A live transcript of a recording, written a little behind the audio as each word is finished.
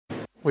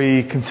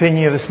We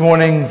continue this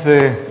morning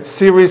the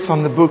series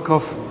on the book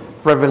of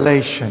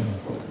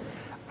Revelation.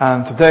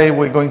 And today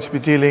we're going to be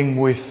dealing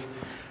with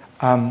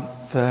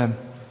the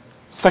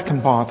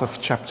second part of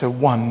chapter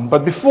 1.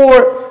 But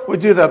before we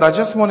do that, I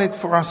just wanted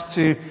for us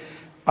to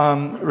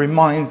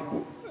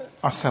remind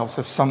ourselves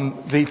of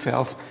some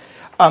details.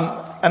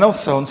 And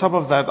also, on top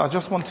of that, I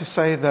just want to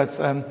say that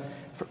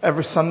for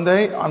every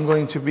Sunday I'm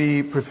going to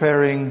be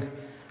preparing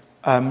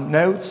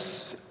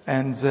notes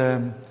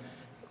and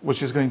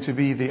which is going to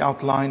be the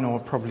outline or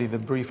probably the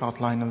brief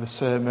outline of the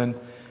sermon,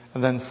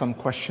 and then some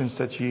questions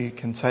that you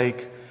can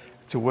take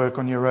to work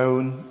on your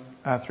own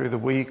through the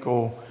week,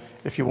 or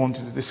if you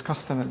wanted to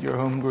discuss them at your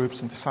home groups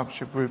and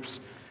discipleship groups,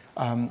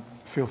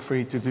 feel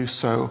free to do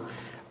so.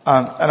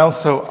 And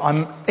also,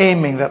 I'm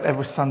aiming that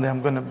every Sunday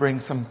I'm going to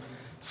bring some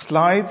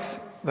slides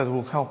that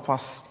will help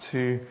us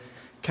to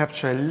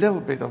capture a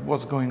little bit of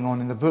what's going on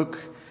in the book,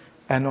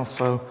 and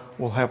also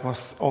will help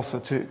us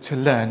also to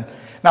learn.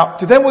 Now,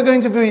 today we're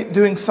going to be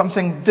doing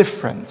something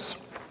different.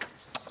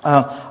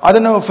 I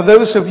don't know, for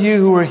those of you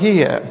who were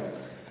here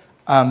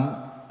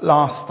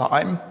last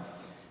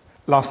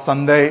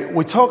Sunday,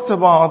 we talked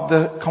about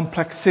the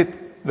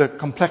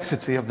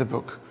complexity of the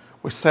book.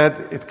 We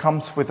said it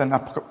comes with an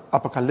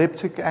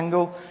apocalyptic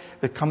angle,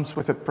 it comes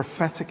with a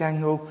prophetic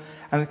angle,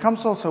 and it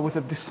comes also with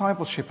a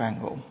discipleship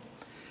angle.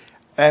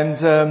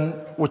 And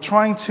we're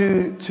trying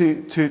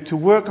to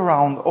work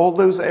around all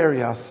those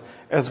areas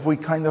as we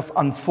kind of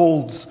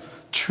unfold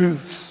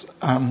truths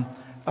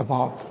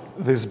about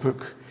this book.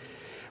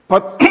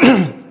 But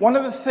one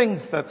of the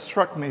things that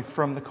struck me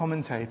from the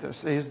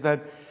commentators is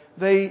that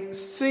they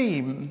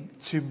seem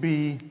to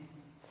be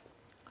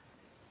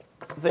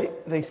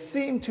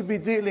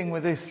dealing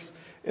with this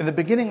in the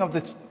beginning of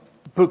the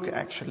book.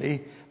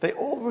 Actually, they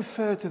all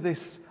refer to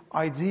this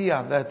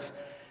idea that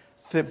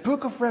the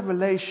book of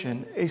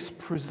Revelation is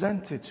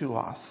presented to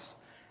us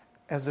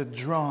as a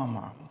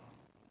drama.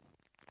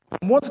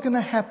 What's going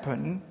to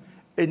happen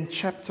in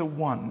chapter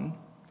 1,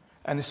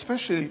 and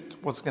especially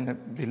what's going to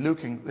be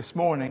looking this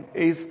morning,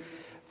 is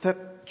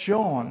that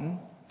John,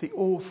 the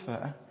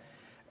author,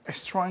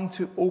 is trying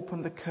to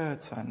open the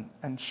curtain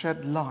and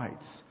shed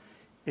light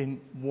in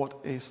what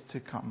is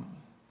to come.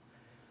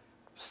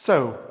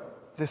 So,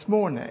 this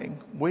morning,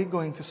 we're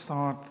going to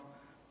start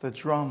the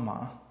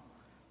drama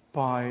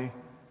by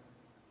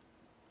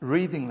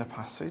reading the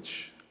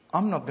passage.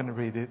 I'm not going to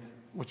read it,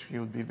 which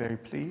you'll be very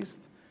pleased.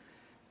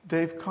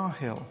 Dave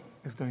Cahill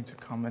is going to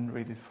come and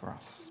read it for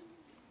us.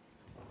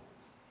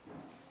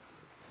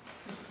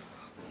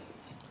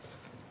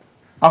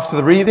 After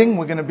the reading,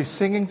 we're going to be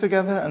singing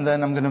together, and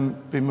then I'm going to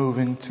be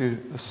moving to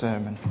the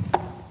sermon.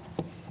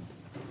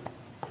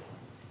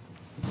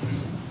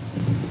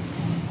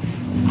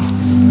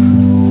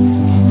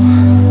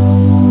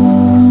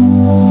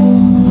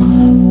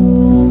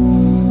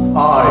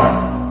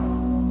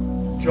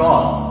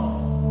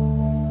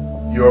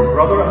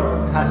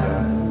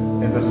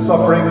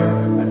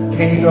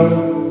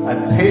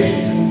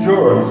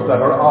 That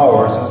are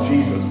ours in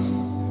Jesus,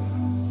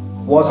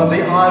 was on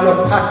the Isle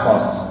of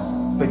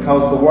Patmos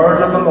because the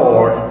word of the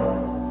Lord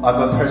and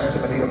the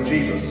testimony of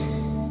Jesus.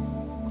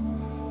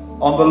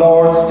 On the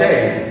Lord's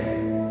day,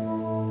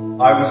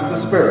 I was in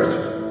the Spirit,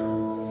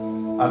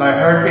 and I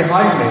heard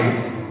behind me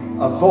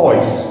a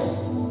voice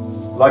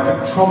like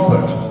a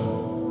trumpet.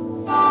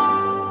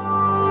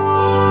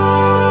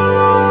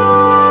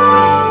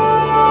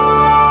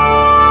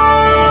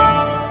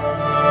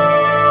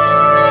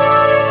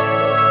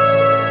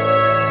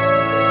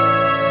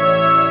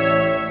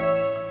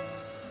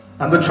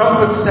 And the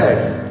trumpet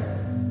said,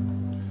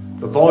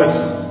 the voice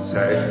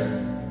said,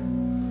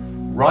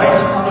 write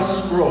on a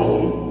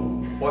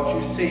scroll what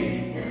you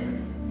see,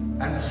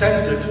 and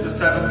send it to the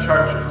 7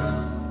 churches,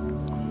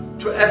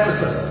 to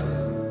Ephesus,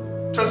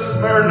 to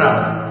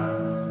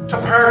Smyrna, to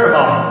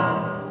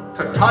Pergamon,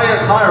 to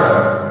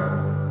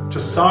Thyatira, to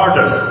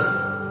Sardis,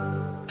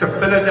 to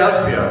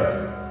Philadelphia,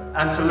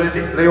 and to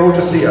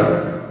Laodicea.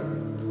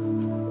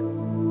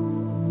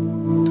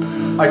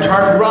 I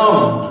turned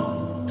round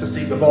to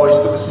see the voice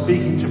that was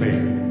speaking to me.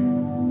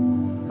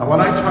 And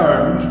when I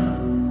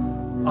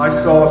turned, I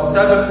saw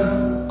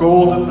 7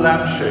 golden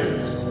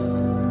lampshades.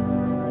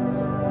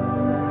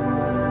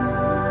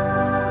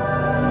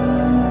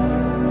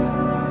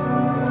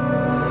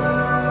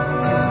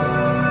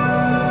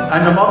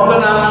 And among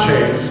the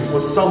lampshades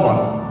was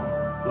someone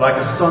like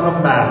a son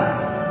of man,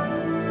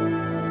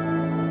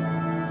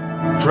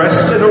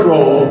 dressed in a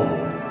robe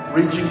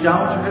reaching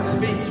down to his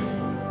feet,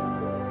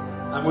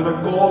 and with a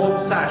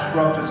golden sash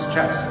round his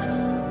chest.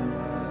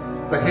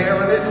 The hair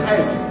on his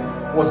head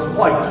was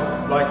white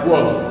like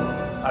wool,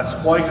 as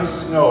white as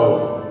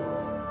snow,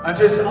 and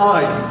his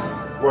eyes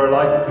were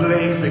like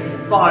blazing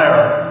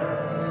fire.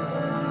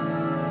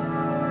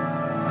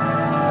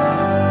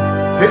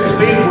 His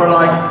feet were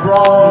like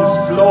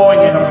bronze glowing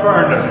in a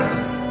furnace,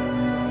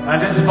 and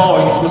his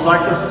voice was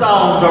like the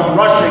sound of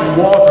rushing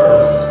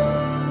waters.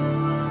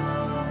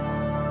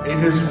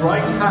 In his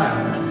right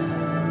hand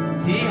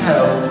he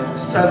held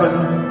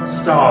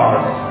 7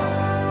 stars.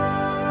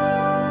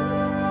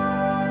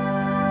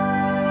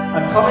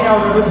 And coming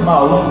out of his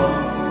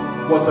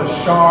mouth was a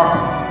sharp,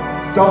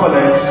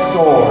 double-edged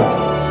sword.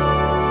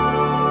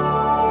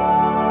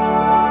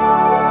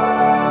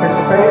 His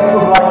face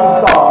was like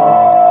the sun.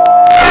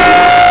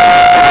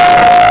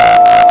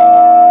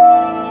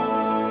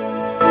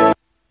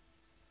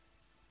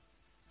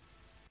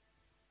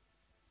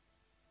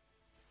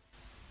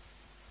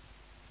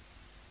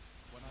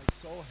 When I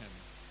saw him,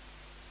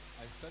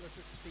 I fell at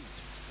his feet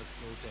as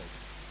though dead.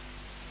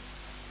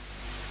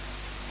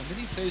 And then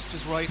he placed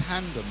his right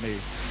hand on me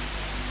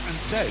and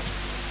said,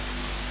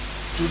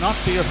 "Do not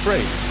be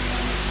afraid.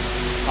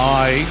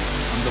 I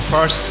am the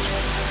first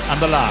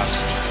and the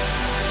last.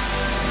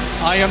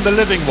 I am the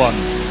living one.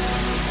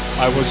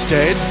 I was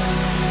dead,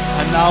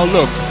 and now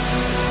look,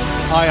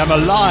 I am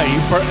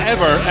alive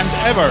forever and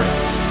ever,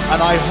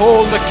 and I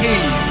hold the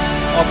keys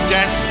of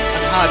death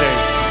and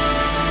Hades."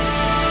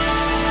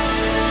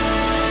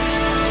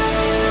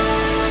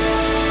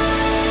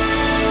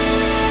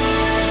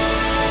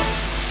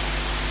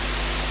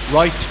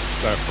 Write,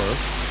 therefore,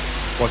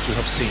 what you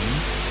have seen,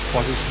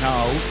 what is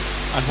now,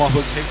 and what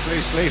will take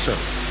place later.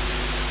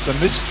 The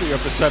mystery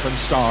of the 7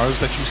 stars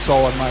that you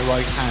saw on my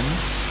right hand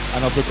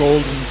and of the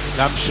golden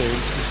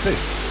lampshades is this.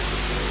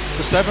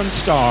 The 7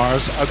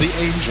 stars are the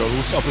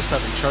angels of the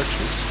 7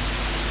 churches,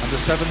 and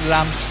the 7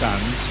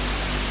 lampstands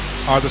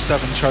are the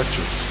 7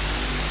 churches.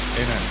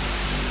 Amen.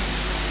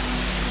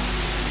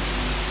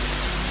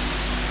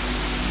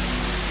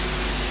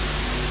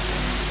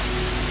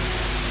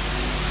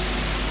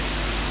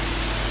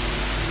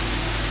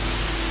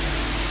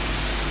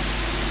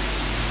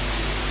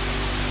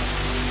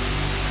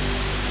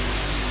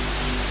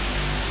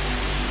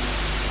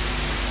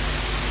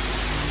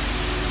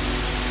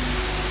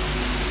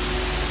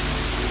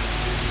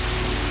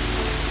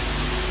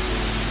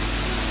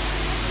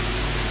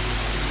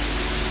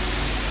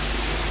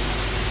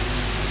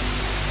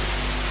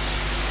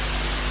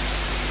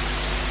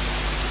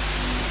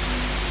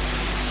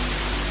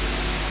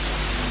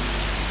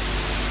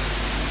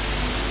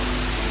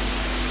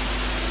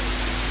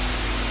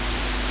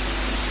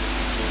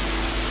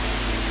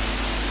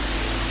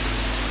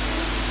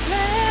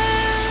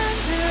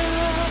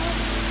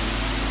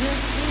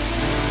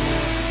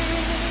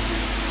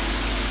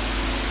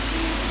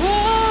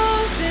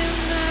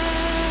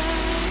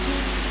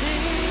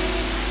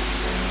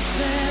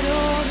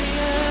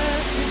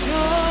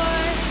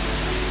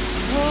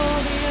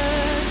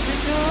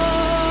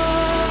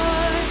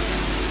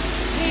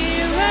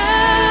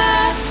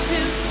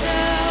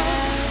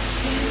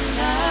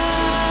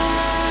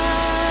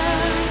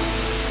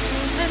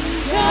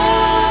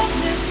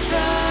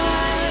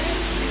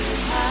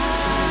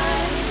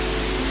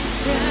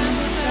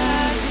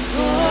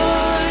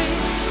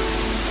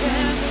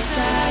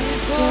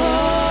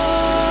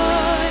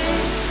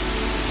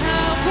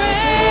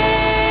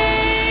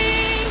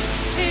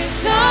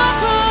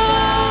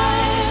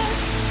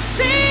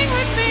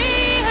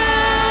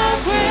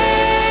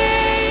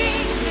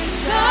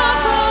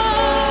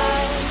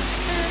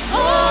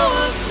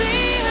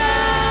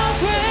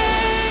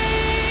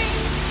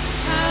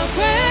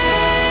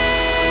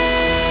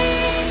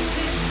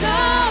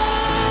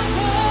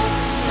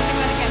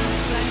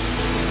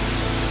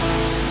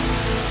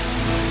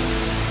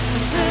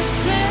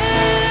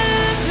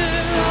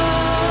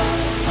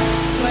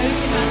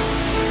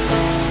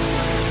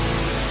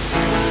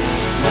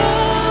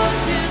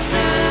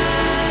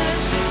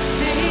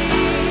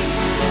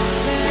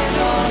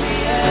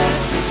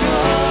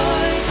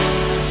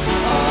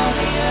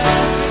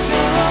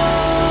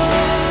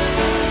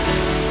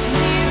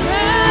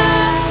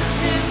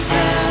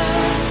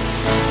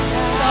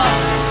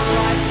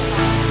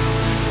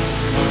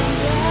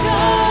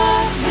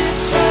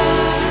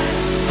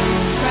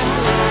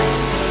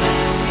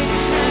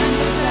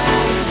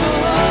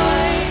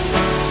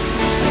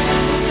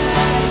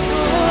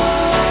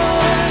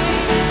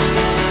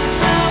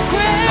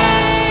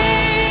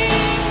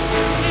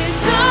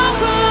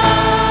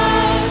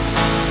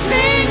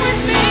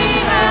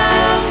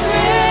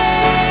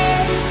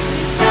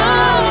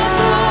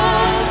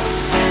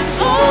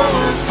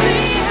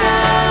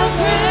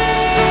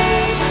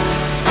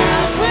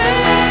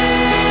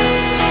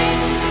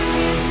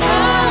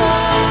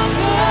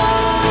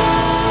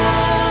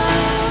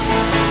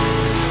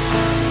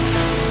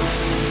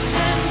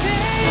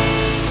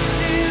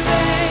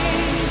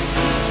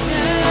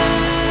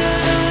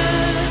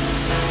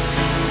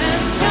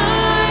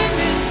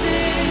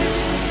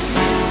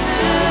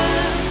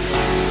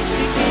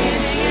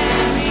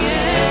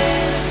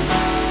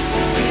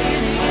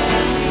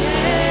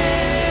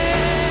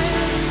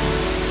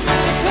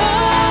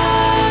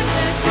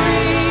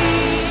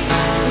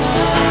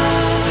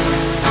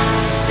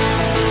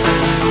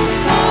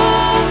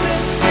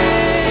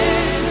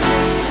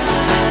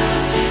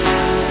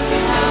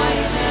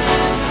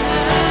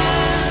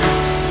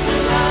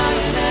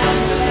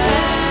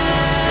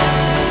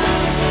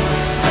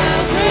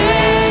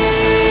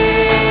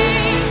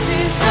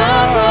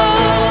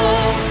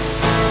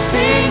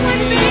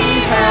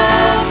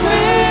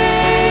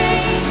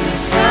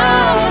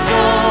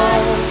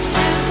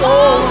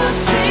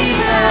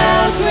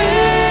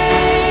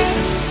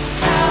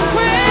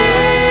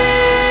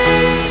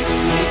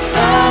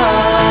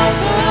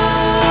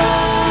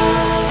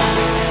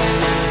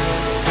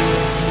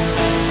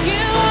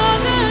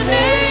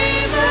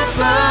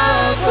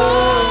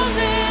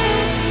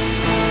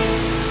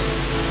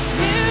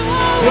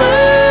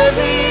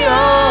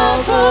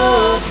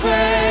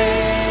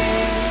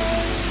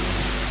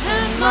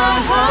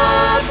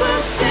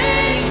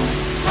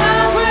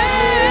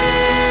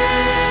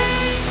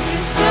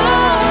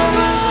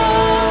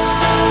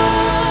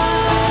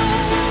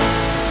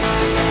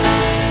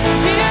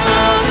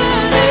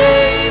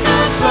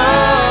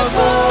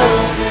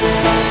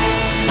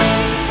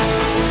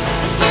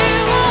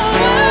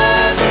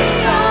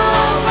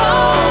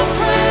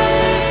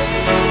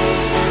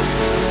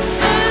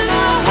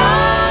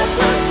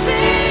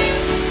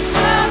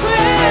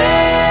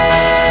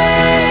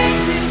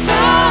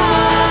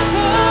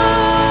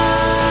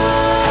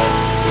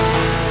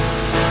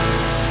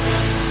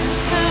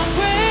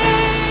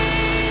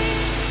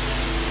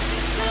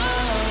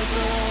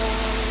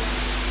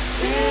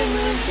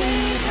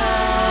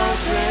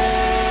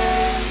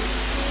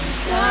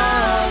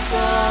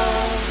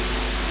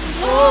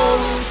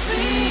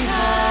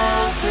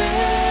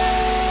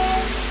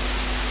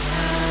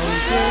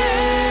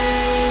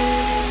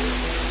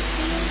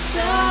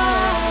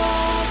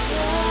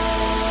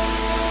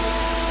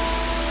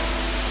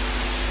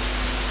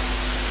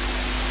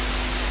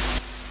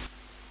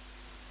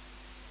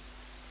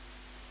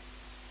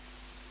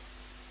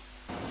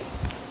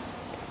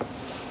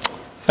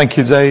 Thank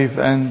you, Dave,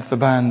 and the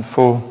band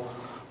for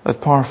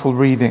that powerful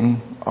reading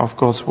of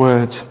God's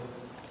Word.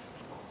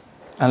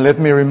 And let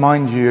me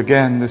remind you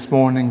again this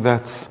morning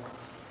that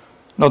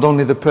not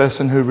only the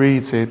person who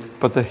reads it,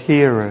 but the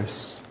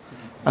hearers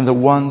and the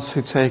ones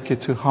who take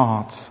it to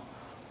heart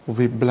will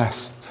be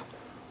blessed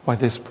by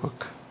this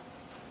book.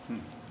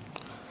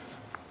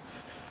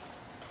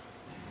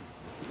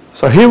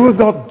 So here we've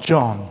got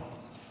John.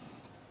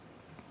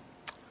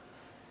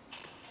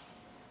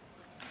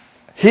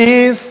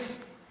 He is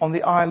on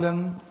the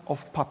island of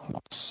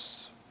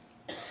Patmos.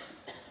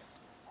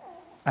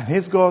 And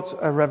he's got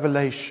a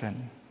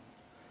revelation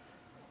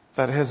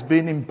that has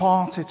been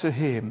imparted to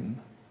him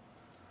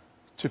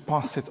to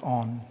pass it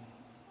on.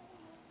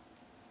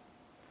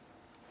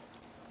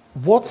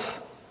 What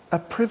a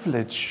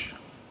privilege.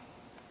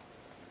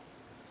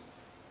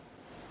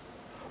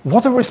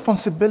 What a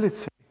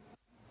responsibility.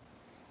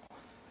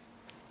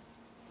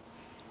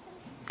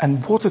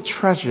 And what a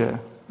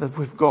treasure that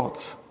we've got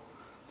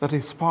that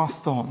is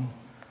passed on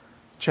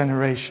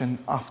generation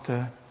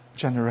after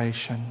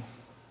generation.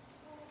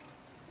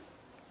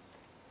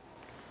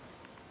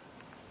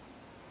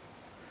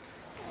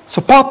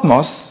 So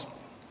Patmos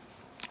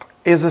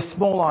is a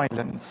small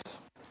island.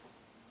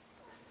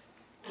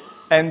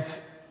 And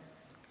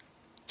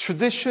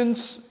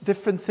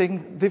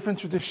different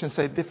traditions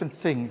say different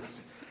things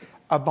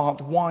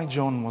about why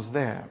John was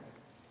there.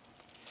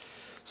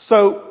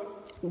 So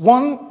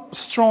one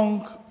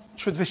strong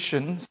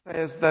tradition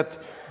says that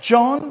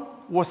John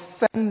was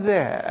sent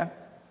there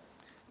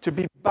to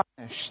be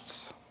banished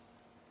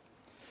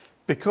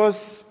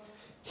because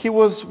he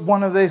was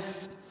one of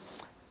these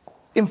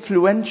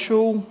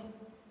influential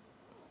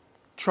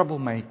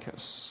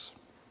troublemakers.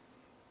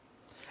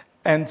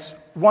 And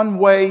one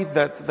way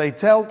that they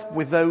dealt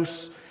with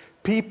those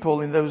people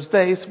in those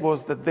days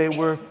was that they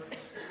were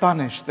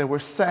banished. They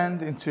were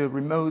sent into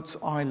remote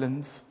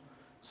islands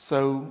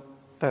so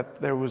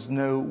that there was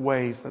no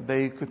ways that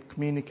they could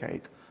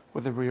communicate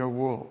with the real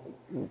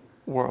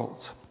world.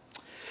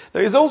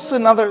 There is also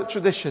another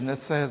tradition that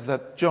says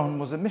that John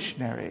was a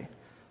missionary.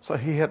 So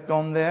he had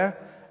gone there,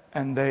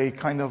 and they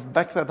kind of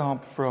back that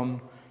up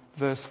from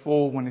verse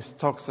 4 when he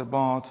talks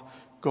about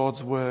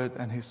God's word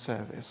and his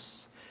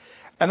service.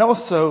 And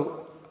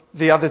also,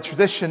 the other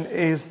tradition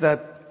is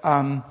that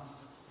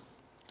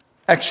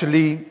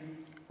actually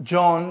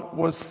John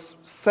was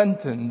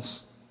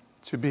sentenced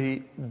to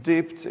be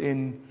dipped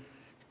in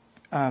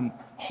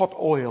hot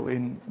oil,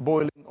 in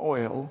boiling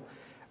oil,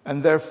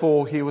 and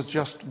therefore he was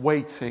just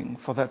waiting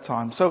for that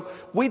time. So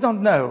we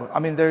don't know. I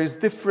mean, there is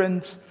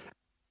different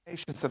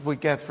information that we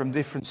get from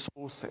different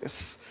sources.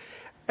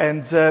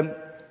 And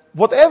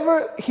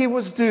whatever he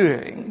was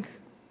doing,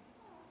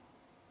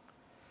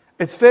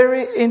 it's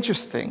very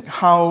interesting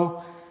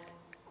how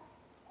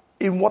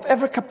in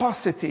whatever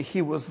capacity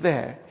he was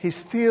there, he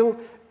still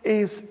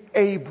is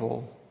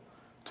able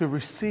to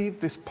receive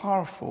this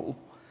powerful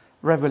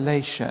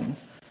revelation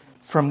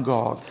from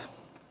God.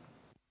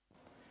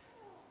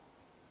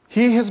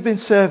 He has been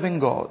serving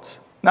God.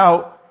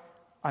 Now,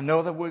 I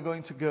know that we're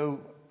going to go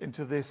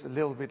into this a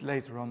little bit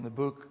later on the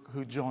book,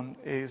 who John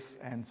is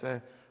and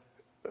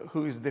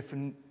who is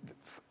different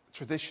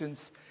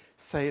traditions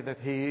say that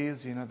he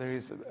is. You know, there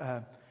is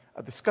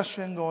a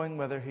discussion going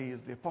whether he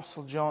is the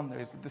Apostle John.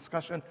 There is a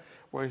discussion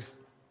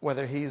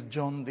whether he is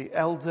John the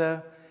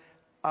Elder.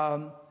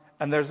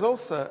 And there's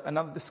also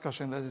another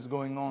discussion that is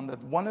going on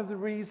that one of the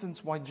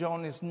reasons why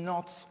John is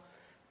not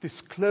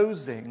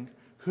disclosing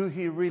who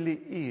he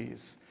really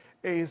is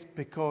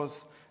because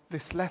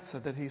this letter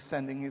that he's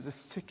sending is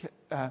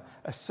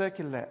a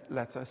circular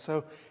letter.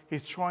 So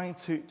he's trying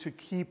to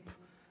keep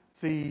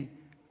the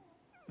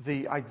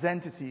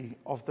identity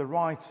of the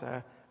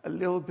writer a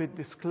little bit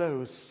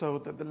disclosed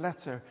so that the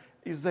letter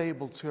is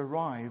able to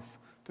arrive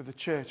to the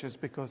churches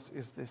because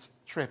it's this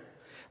trip.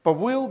 But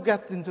we'll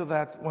get into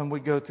that when we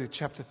go to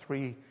chapter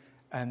 3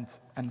 and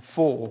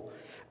 4.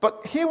 But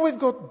here we've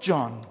got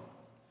John.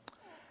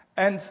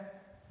 And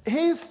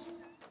he's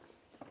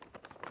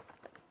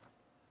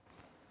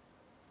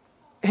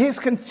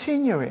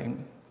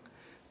continuing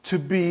to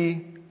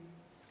be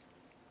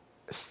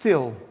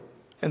still,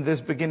 in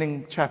this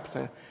beginning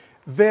chapter,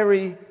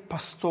 very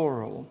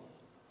pastoral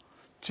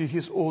to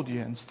his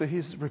audience, to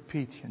his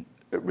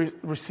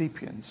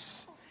recipients.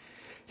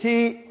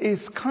 He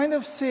is kind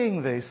of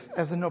seeing this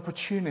as an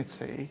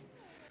opportunity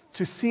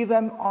to see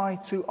them eye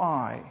to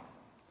eye.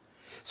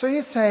 So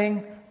he's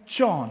saying,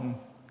 John,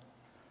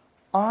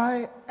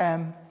 I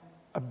am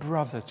a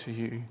brother to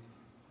you.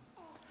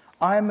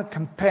 I am a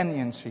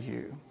companion to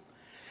you.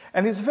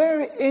 And it's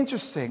very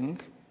interesting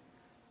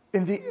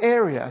in the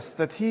areas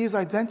that he is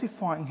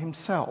identifying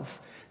himself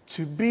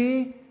to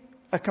be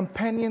a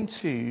companion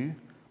to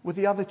with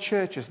the other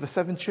churches, the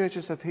 7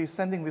 churches that he's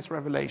sending this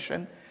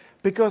revelation,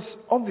 because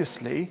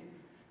obviously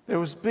there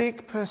was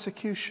big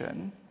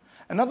persecution,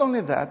 and not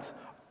only that,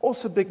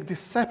 also big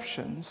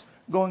deceptions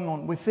going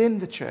on within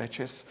the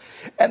churches.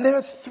 And there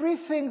are 3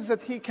 things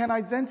that he can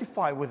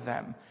identify with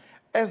them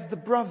as the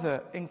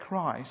brother in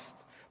Christ,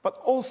 but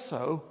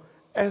also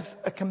as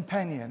a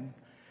companion.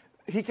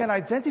 He can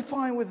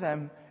identify with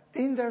them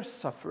in their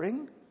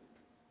suffering.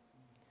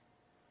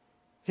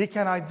 He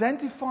can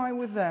identify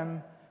with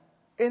them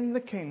in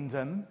the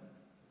kingdom.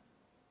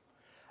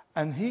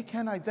 And He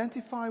can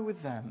identify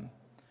with them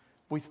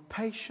with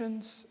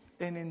patience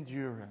and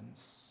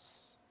endurance.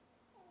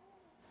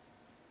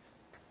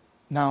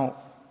 Now,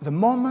 the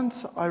moment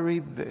I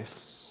read this,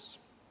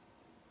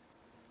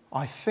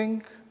 I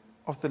think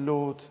of the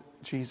Lord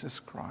Jesus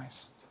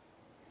Christ.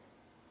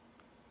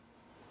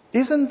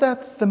 Isn't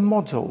that the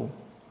model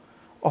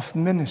of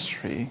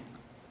ministry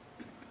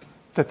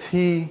that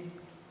He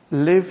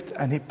lived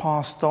and He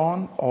passed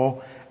on?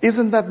 Or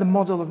isn't that the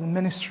model of the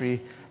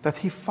ministry that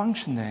He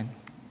functioned in?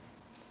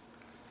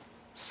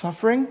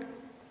 Suffering,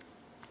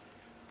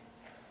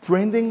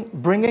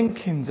 bringing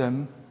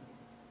kingdom,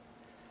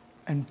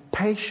 and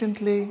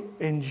patiently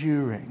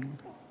enduring,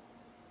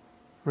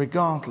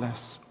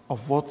 regardless of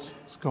what's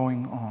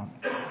going on.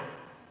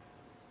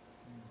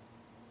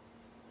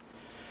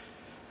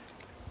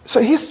 So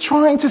He's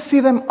trying to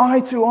see them eye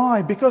to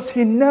eye because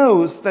He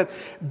knows that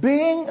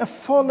being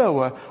a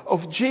follower of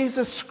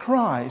Jesus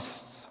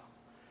Christ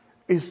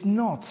is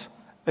not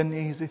an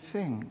easy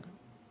thing.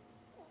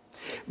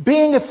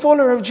 Being a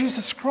follower of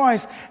Jesus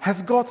Christ has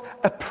got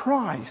a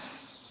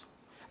price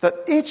that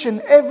each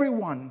and every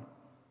one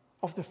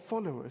of the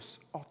followers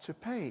ought to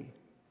pay.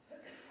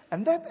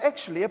 And that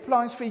actually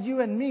applies for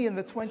you and me in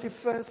the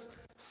 21st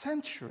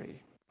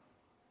century.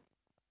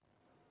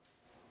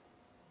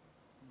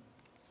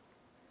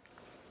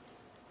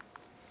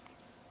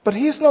 But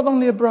He's not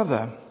only a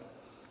brother.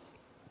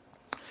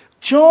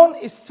 John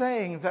is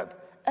saying that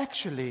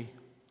actually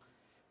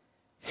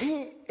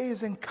he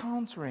is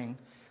encountering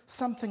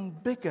something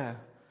bigger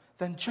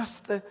than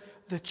just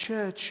the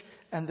church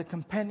and the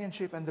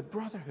companionship and the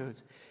brotherhood.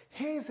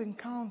 He is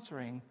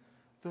encountering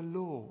the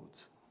Lord.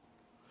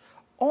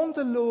 On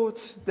the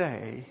Lord's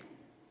day,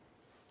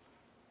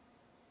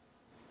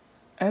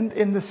 and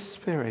in the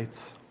Spirit,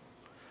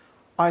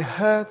 I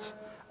heard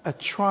a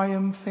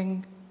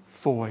triumphing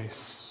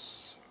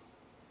voice.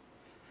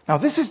 Now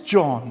this is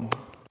John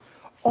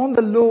on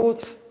the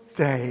Lord's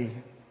day.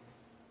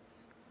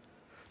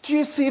 Do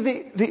you see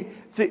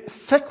the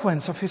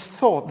sequence of his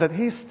thought, that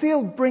he's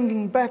still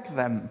bringing back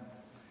them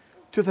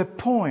to the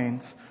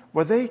point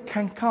where they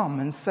can come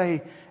and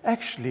say,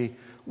 actually,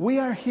 we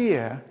are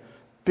here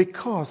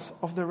because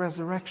of the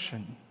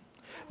resurrection.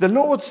 The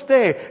Lord's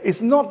Day is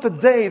not the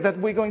day that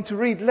we're going to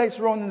read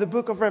later on in the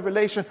book of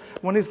Revelation,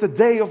 when it's the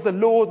day of the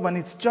Lord, when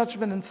it's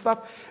judgment and stuff.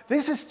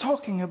 This is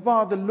talking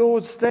about the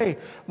Lord's Day,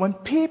 when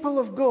people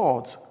of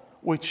God,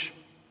 which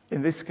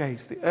in this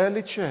case the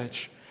early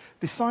church,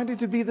 decided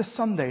to be the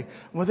Sunday,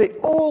 where they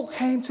all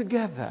came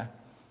together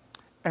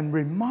and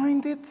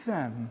reminded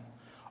them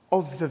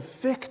of the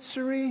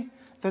victory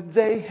that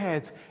they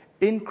had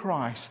in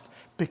Christ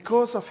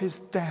because of His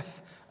death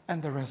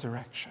and the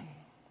resurrection.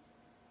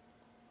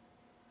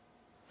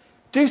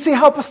 Do you see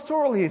how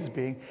pastoral he is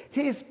being?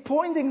 He is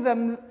pointing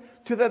them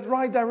to that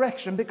right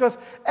direction, because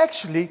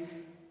actually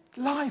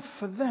life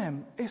for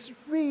them is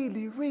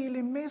really,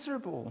 really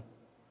miserable.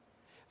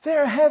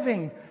 They're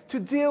having to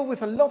deal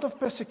with a lot of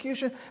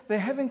persecution. They're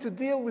having to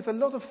deal with a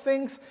lot of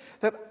things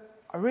that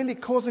are really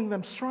causing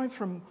them strife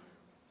from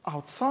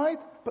outside.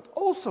 But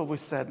also, we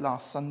said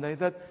last Sunday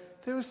that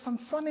there is some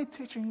funny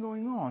teaching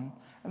going on,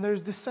 and there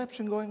is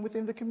deception going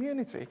within the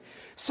community.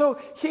 So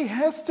he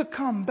has to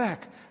come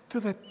back to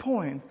that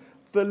point,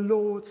 the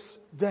Lord's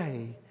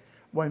Day,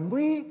 when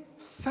we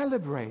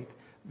celebrate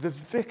the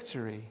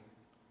victory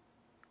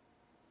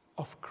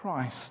of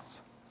Christ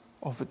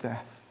over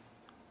death.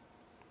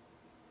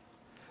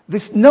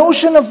 This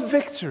notion of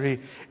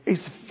victory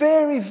is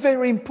very,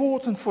 very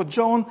important for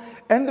John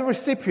and the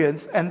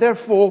recipients, and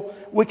therefore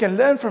we can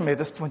learn from it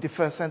as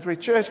 21st century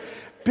church,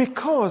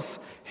 because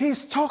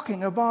he's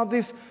talking about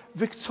this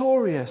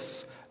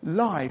victorious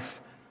life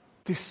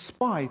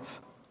despite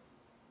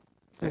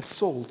the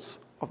assaults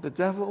of the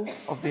devil,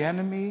 of the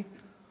enemy,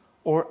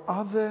 or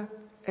other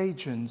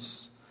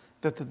agents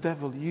that the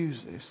devil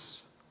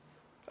uses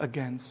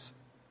against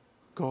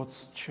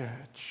God's church.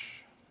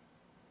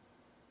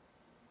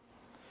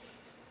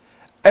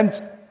 And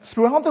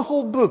throughout the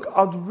whole book,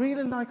 I'd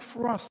really like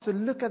for us to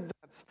look at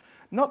that.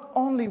 Not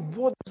only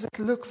what does it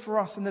look for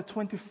us in the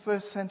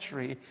 21st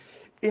century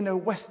in a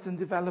Western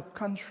developed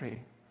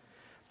country,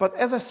 but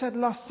as I said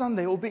last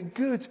Sunday, it will be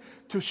good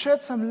to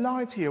shed some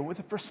light here with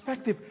a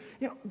perspective.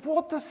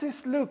 What does this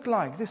look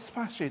like, this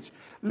passage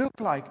look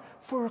like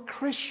for a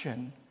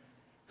Christian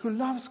who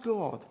loves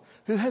God,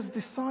 who has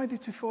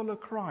decided to follow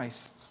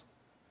Christ,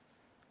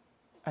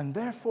 and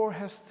therefore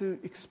has to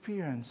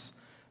experience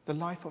the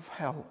life of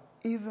hell,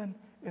 even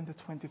in the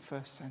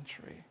 21st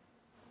century.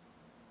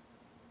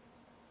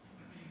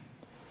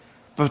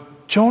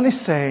 But John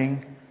is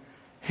saying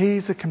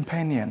he's a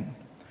companion,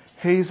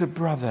 he's a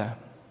brother,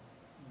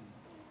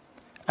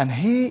 and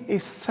he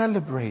is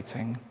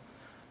celebrating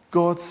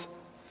God's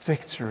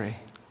victory.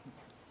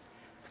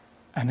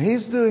 And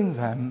he's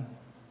doing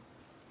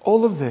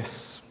all of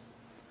this,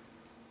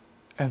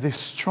 and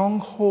this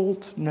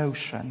stronghold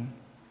notion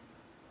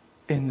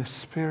in the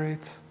Spirit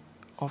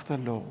of the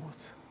Lord.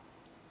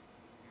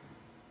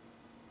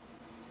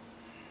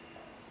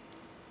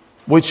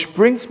 Which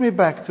brings me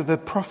back to the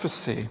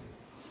prophecy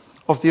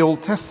of the Old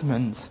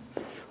Testament,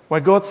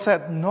 where God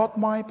said, not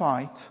by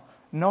might,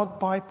 not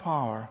by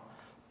power,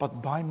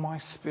 but by my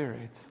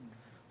Spirit,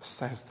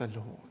 says the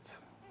Lord.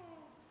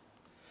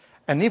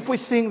 And if we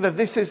think that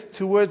this is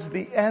towards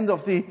the end of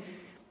the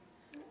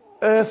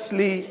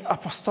earthly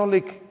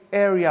apostolic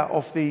area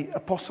of the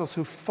apostles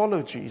who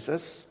followed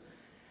Jesus,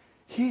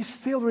 He's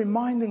still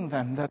reminding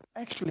them that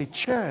actually,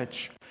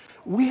 church,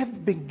 we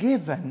have been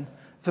given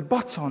the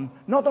baton,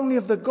 not only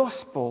of the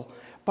gospel,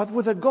 but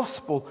with the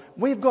gospel,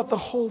 we've got the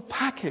whole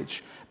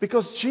package.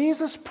 Because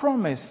Jesus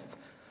promised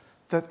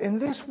that in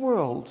this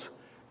world,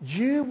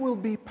 you will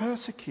be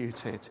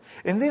persecuted.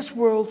 In this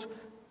world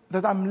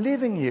that I'm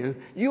leaving you,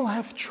 you'll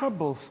have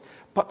troubles.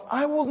 But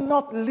I will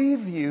not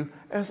leave you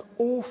as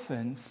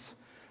orphans,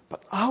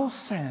 but I'll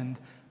send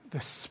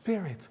the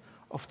Spirit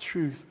of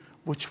truth,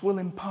 which will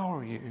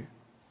empower you.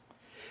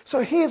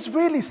 So he is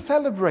really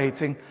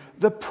celebrating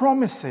the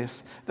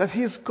promises that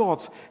he's got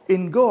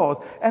in God.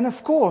 And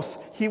of course,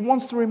 he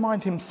wants to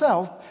remind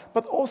himself,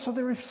 but also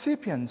the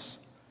recipients.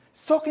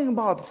 He's talking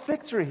about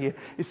victory here.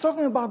 He's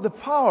talking about the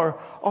power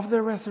of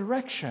the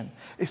resurrection.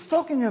 He's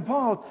talking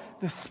about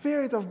the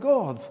Spirit of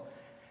God.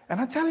 And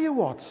I tell you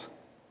what,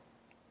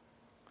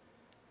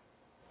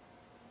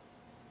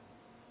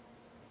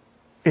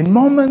 in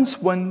moments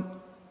when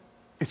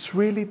it's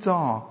really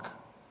dark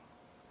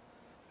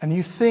and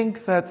you think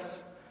that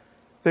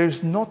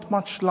there's not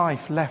much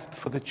life left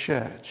for the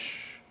church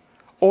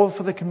or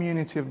for the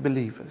community of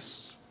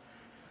believers.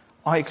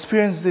 I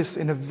experienced this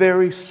in a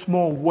very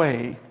small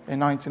way in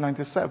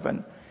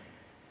 1997.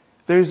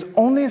 There's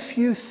only a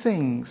few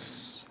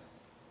things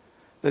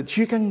that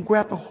you can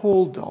grab a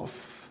hold of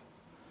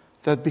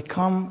that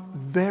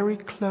become very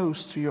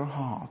close to your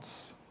heart.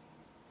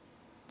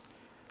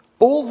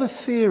 All the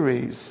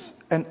theories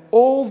and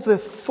all the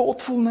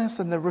thoughtfulness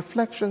and the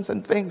reflections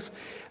and things,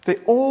 they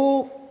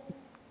all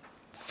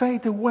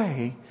fade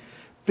away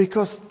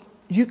because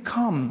you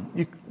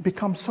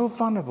become so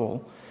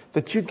vulnerable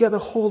that you get a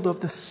hold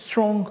of the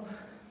strong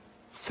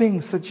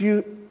things that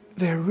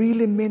they're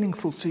really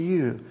meaningful to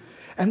you.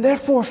 And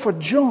therefore for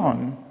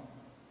John,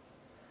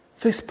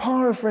 this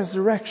power of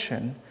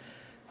resurrection,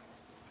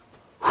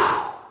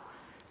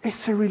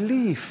 it's a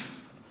relief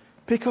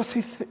because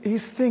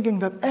he's thinking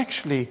that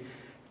actually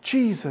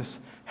Jesus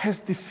has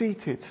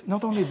defeated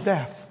not only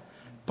death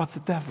but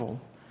the devil.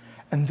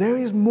 And there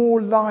is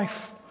more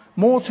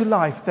to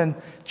life than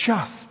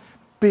just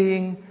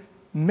being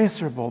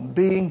miserable,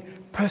 being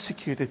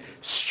persecuted,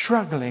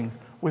 struggling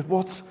with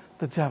what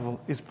the devil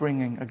is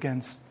bringing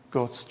against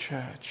God's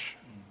church.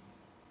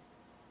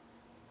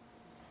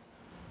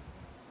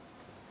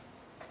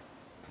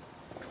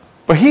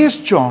 But here's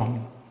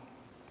John.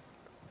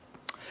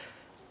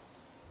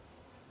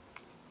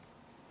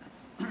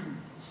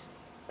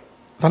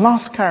 The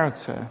last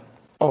character,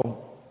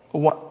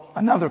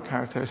 another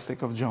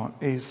characteristic of John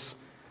is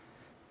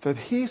that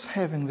he's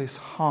having this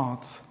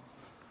heart.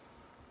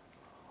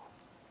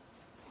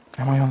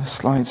 Am I on the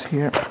slides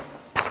here?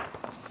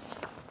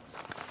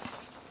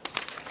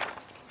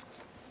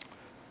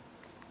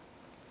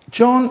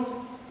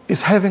 John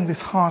is having this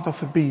heart of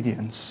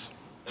obedience.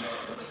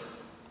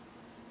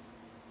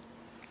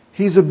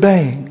 He's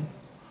obeying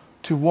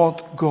to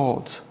what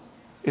God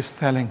is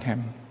telling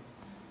him.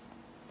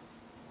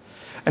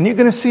 And you're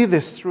going to see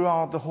this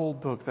throughout the whole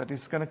book, that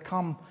it's going to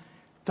come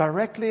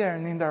directly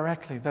and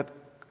indirectly, that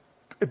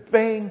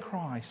obeying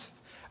Christ,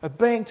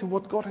 obeying to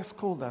what God has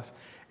called us,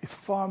 is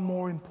far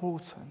more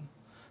important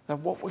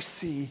than what we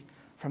see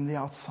from the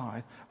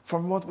outside,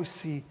 from what we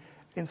see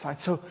inside.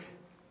 So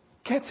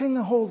getting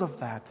a hold of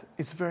that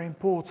is very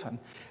important.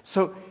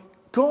 So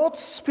God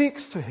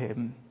speaks to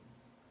him,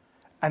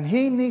 and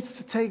he needs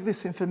to take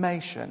this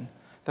information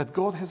that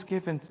God has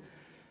given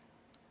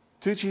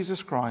to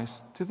Jesus Christ,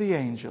 to the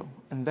angel,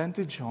 and then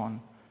to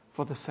John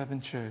for the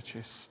 7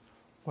 churches,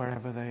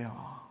 wherever they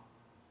are.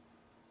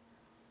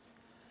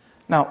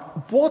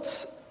 Now, what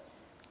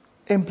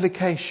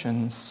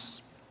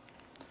implications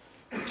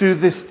do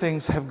these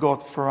things have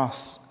got for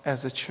us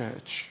as a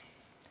church?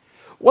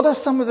 What are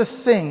some of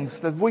the things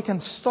that we can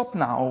stop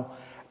now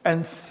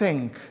and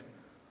think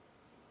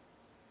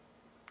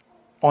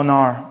on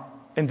our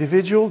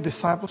individual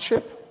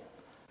discipleship,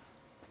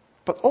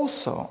 but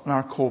also on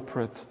our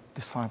corporate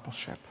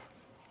discipleship?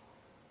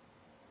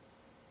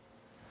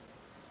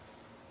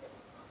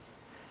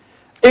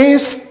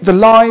 Is the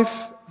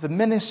life, the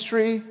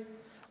ministry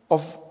of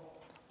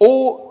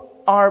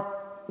all our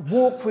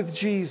walk with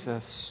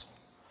Jesus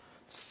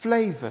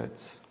flavored,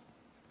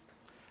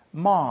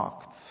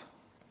 marked,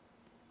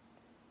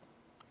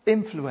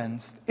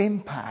 influenced,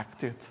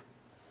 impacted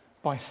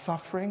by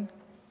suffering,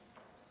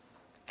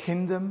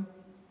 kingdom,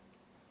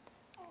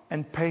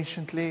 and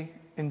patiently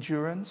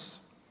endurance,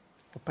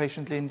 or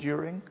patiently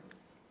enduring?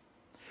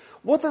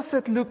 What does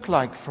that look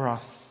like for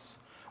us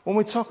when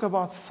we talk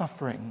about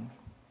suffering?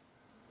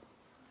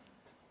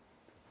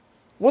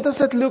 What does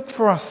that look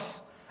for us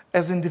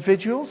as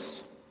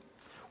individuals?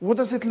 What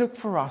does it look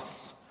for us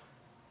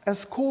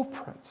as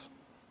corporate?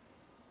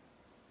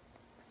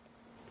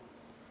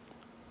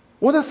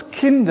 What does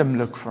kingdom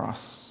look for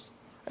us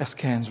as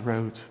Cairns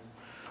Road?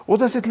 What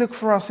does it look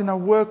for us in our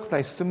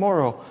workplace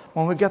tomorrow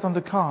when we get on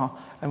the car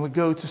and we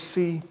go to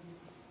see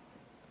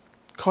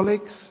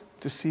colleagues,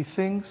 to see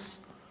things,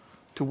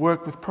 to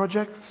work with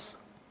projects?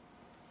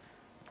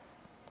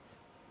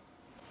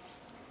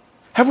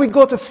 Have we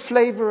got a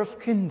flavor of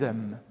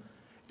kingdom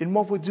in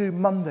what we do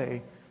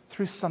Monday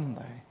through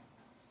Sunday?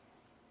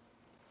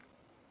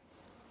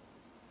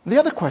 The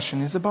other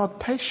question is about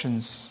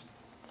patience.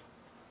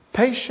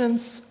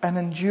 Patience and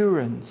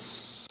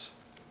endurance.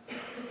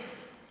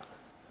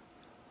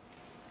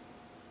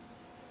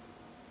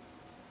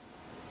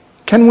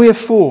 Can we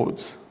afford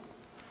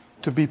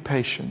to be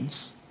patient?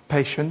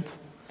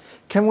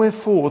 Can we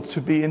afford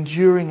to be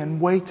enduring and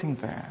waiting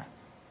there?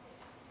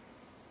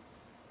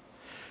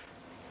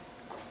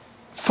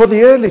 For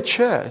the early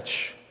church,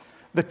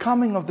 the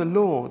coming of the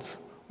Lord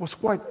was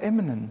quite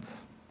imminent.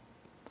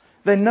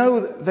 They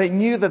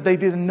knew that they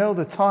didn't know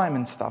the time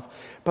and stuff.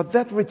 But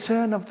that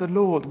return of the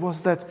Lord was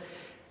that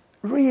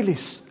really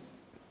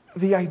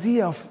the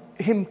idea of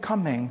Him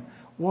coming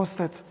was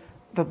that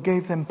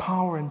gave them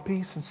power and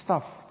peace and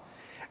stuff.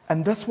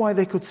 And that's why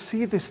they could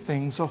see these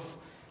things of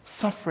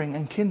suffering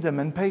and kingdom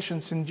and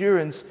patience,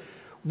 endurance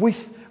with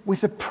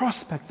the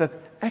prospect that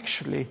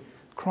actually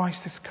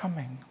Christ is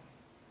coming.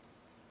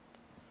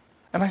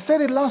 And I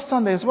said it last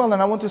Sunday as well,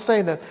 and I want to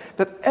say that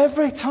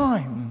every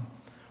time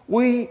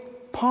we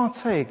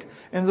partake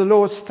in the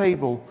Lord's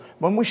table,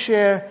 when we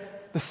share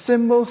the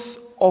symbols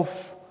of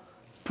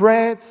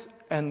bread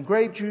and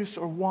grape juice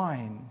or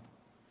wine,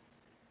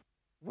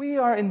 we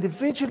are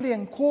individually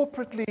and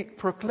corporately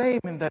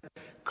proclaiming that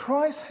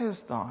Christ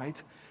has died,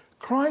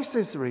 Christ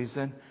is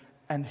risen,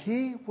 and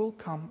He will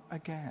come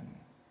again.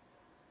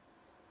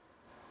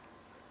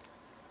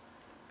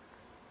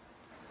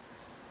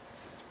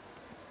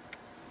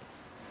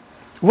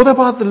 What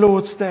about the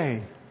Lord's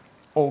Day?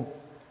 Or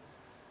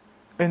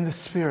in the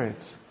Spirit?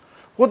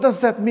 What does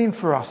that mean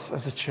for us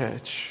as a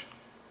church?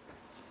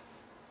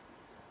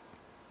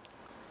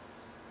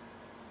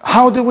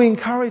 How do we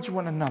encourage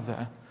one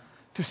another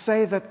to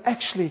say that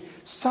actually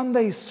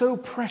Sunday is so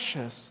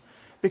precious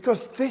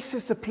because this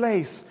is the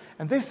place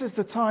and this is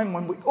the time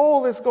when we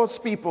all as God's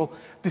people,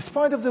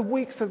 despite of the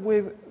week that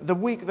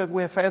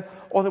we've had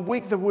or the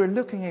week that we're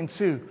looking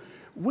into,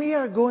 we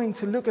are going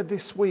to look at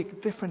this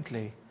week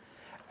differently.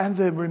 And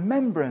the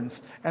remembrance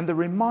and the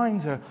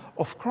reminder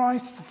of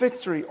Christ's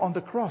victory on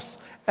the cross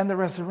and the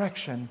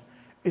resurrection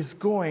is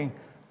going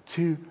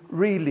to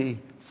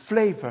really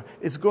flavor,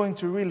 is going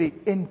to really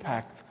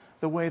impact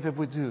the way that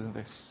we do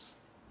this.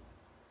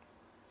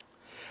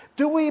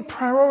 Do we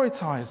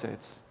prioritize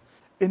it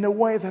in a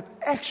way that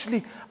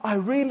actually I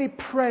really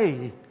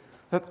pray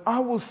that I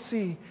will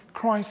see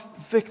Christ's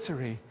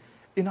victory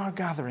in our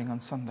gathering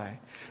on Sunday?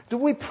 Do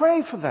we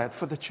pray for that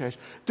for the church?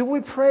 Do we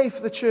pray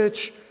for the church,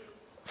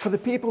 for the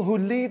people who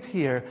lead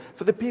here,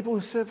 for the people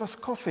who serve us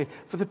coffee,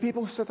 for the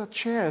people who set up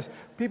chairs,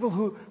 people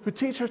who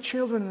teach our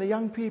children and the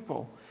young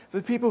people, for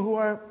the people who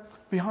are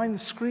behind the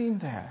screen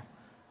there?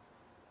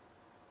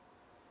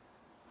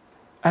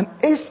 And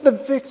is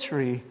the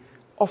victory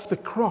of the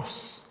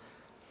cross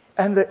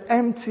and the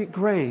empty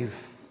grave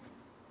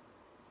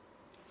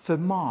the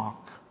mark,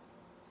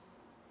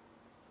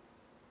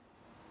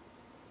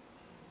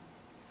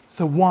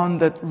 the one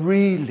that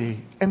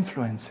really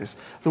influences,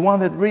 the one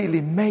that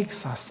really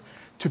makes us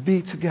to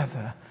be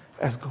together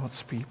as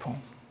God's people?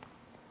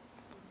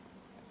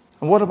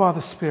 And what about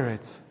the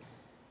Spirit?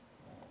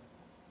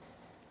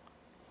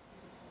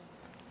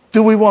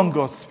 Do we want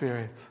God's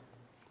Spirit?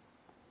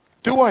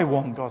 Do I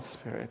want God's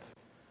Spirit?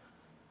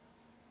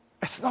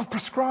 It's not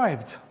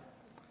prescribed.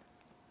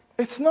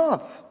 It's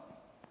not.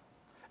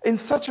 In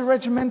such a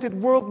regimented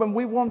world, when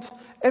we want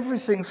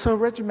everything so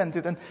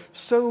regimented and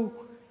so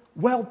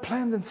well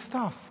planned and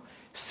stuff,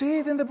 see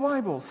it in the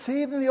Bible,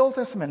 see it in the Old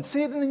Testament, see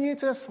it in the New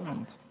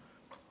Testament.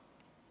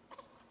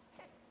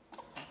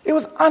 It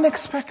was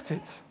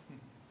unexpected.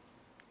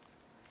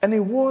 And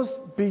it was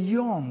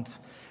beyond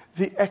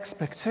the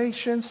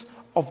expectations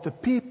of the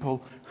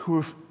people who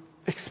were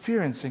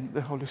experiencing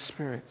the Holy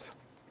Spirit.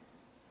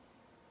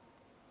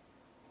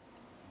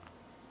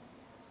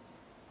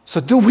 So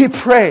do we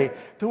pray?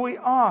 Do we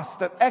ask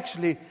that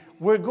actually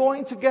we're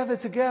going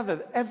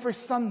together every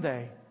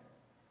Sunday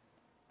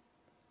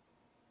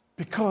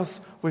because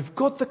we've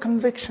got the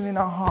conviction in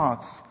our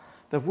hearts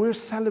that we're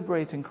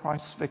celebrating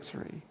Christ's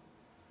victory?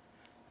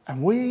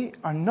 And we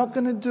are not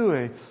going to do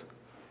it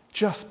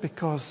just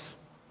because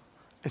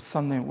it's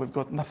Sunday and we've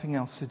got nothing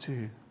else to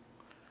do.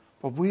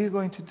 But we're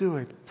going to do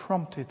it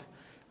prompted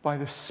by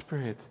the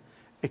Spirit,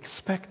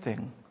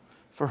 expecting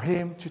for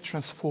Him to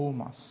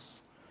transform us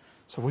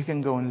so we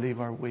can go and live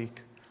our week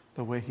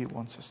the way He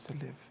wants us to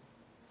live.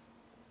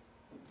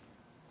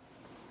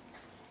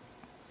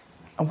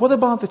 And what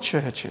about the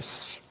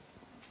churches?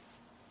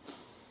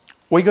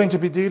 We're going to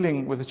be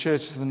dealing with the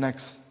churches the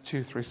next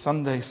 2-3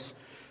 Sundays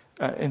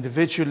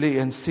individually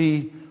and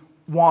see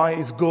Why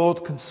is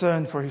God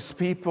concerned for his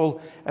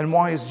people? And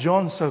why is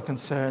John so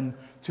concerned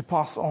to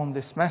pass on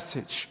this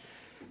message?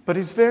 But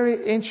it's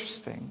very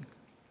interesting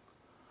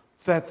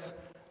that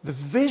the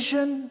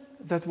vision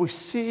that we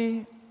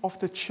see of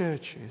the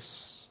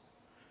churches,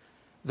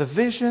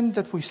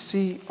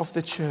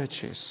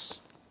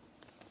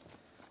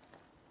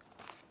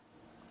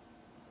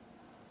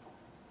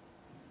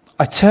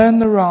 I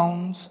turned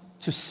around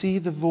to see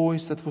the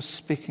voice that was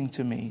speaking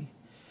to me.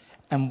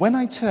 And when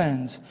I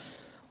turned,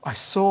 I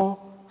saw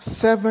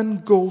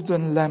 7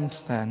 golden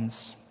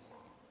lampstands.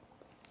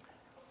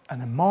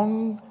 And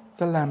among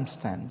the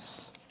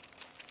lampstands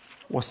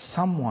was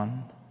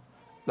someone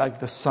like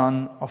the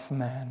Son of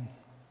Man,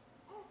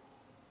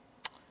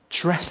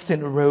 dressed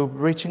in a robe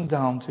reaching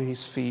down to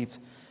his feet,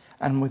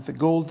 and with the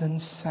golden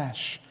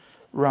sash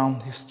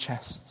round his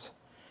chest.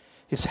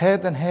 His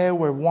head and hair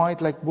were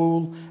white like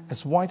wool,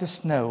 as white as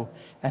snow,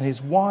 and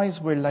his eyes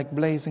were like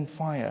blazing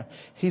fire.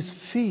 His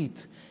feet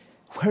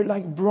were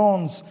like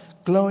bronze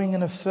glowing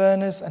in a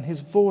furnace, and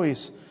his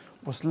voice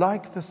was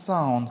like the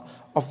sound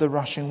of the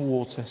rushing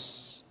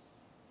waters.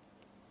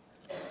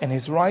 In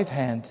his right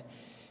hand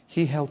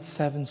he held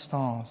 7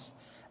 stars,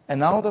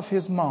 and out of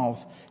his mouth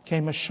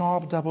came a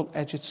sharp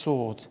double-edged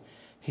sword.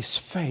 His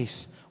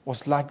face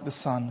was like the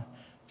sun,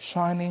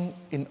 shining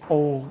in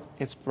all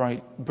its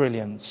bright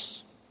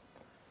brilliance.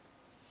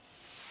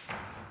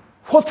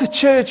 What the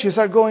churches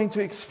are going to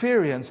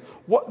experience,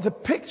 what the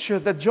picture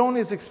that John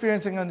is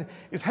experiencing and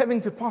is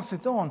having to pass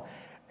it on,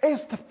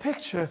 is the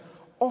picture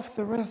of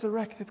the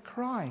resurrected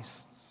Christ.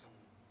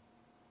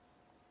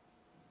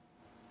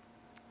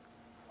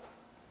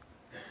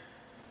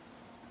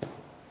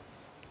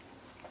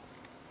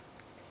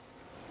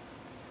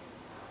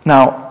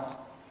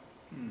 Now,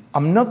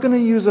 I'm not going to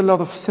use a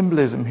lot of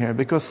symbolism here,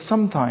 because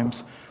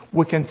sometimes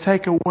we can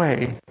take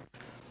away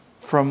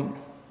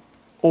from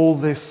all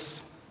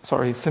this,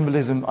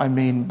 symbolism I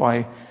mean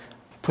by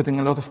putting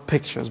a lot of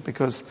pictures,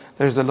 because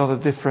there's a lot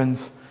of different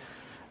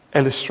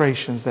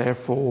illustrations there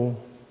for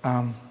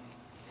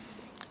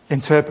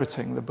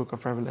interpreting the book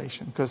of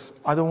Revelation, because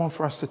I don't want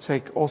for us to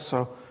take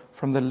also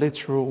from the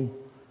literal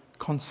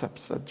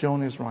concepts that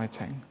John is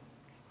writing.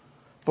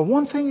 But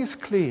one thing is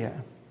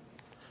clear,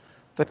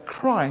 that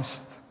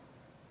Christ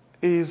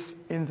is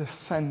in the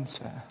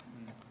center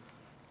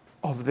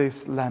of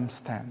these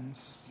lampstands.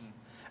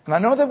 And I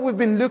know that we've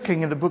been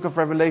looking in the book of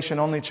Revelation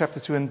only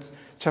chapter 2 and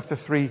chapter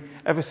 3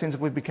 ever since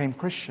we became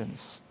Christians.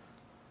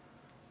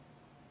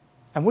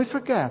 And we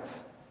forget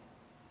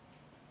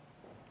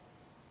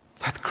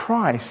that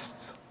Christ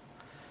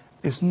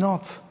is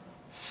not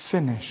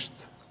finished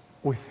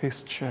with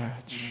his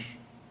church.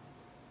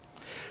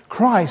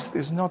 Christ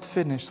is not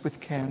finished with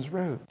Cairns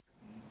Road.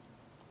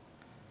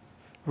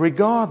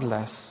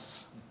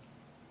 Regardless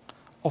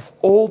of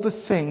all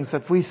the things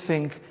that we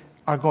think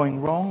are going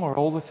wrong, or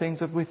all the things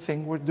that we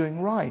think we're doing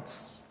right.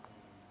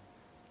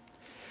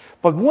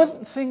 But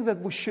one thing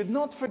that we should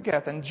not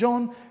forget, and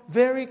John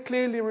very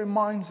clearly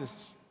reminds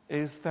us,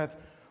 is that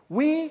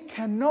we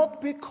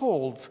cannot be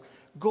called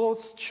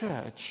God's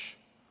church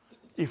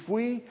if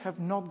we have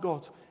not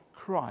got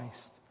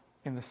Christ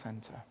in the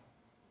center.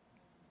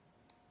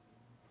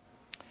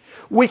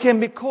 We can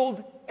be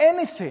called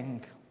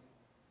anything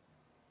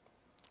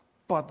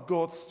but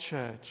God's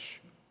church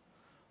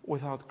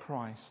without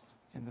Christ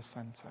in the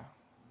center.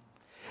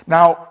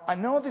 Now, I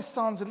know this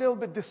sounds a little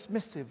bit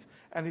dismissive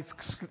and it's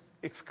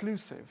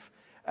exclusive,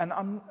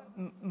 and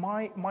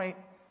my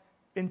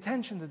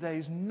intention today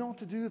is not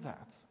to do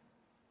that.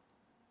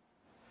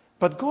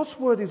 But God's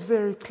word is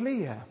very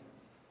clear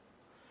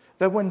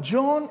that when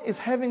John is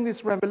having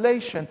this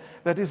revelation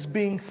that is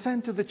being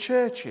sent to the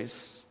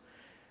churches,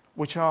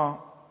 which are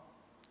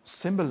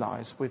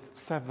symbolized with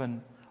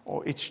 7,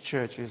 or each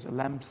church is a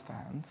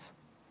lampstand,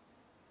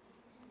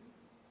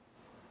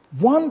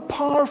 one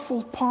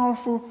powerful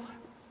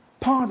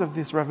part of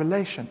this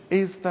revelation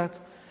is that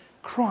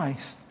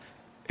Christ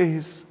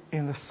is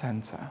in the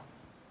center.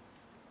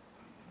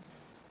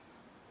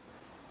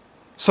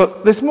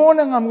 So this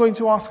morning I'm going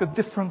to ask a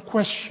different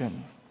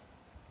question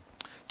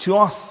to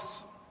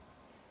us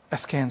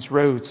as Cairns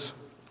Road.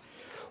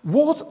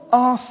 What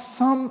are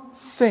some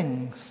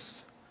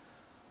things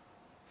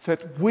that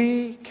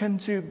we can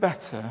do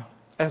better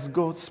as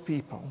God's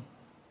people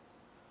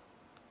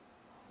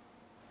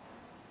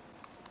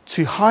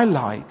to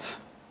highlight,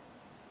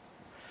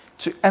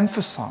 to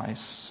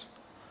emphasize,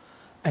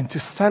 and to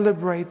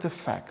celebrate the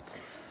fact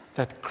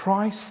that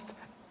Christ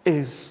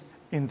is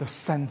in the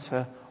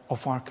center of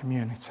our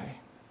community?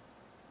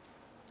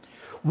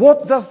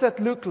 What does that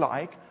look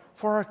like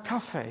for our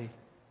cafe,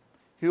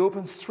 who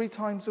opens 3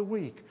 times a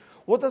week?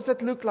 What does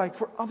that look like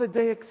for other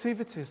day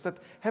activities that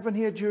happen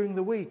here during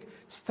the week?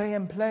 Stay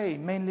and play,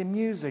 mainly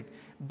music,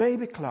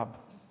 baby club.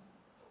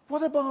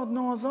 What about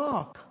Noah's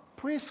Ark,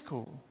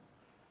 preschool?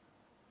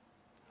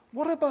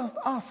 What about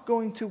us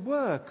going to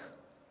work?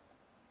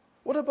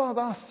 What about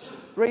us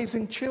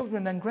raising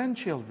children and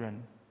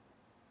grandchildren?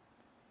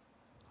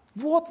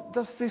 What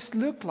does this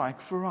look like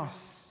for us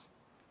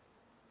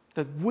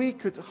that we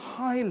could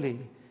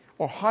highlight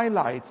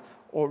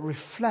or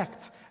reflect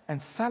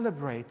and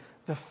celebrate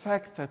the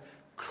fact that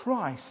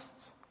Christ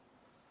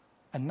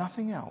and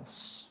nothing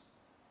else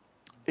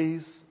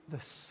is the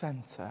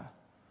center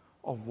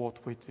of what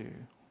we do.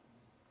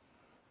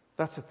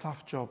 That's a tough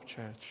job,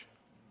 church.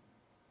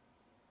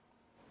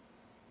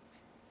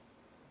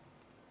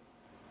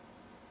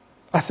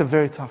 That's a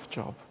very tough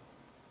job.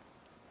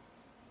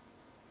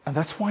 And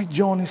that's why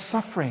John is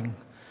suffering.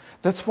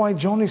 That's why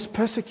John is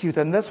persecuted.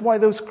 And that's why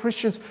those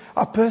Christians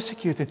are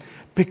persecuted.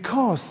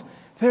 Because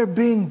they're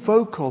being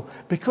vocal.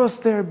 Because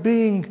they're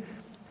being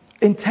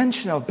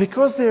intentional.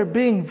 Because they're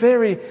being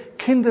very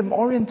kingdom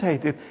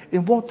orientated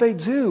in what they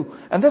do.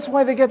 And that's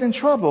why they get in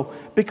trouble.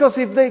 Because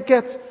if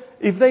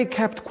they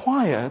kept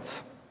quiet,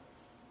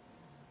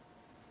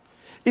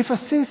 if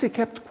Assisi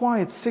kept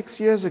quiet 6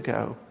 years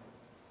ago,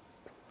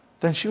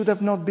 then she would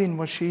have not been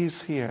where she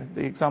is here.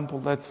 The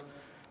example that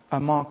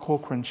Mark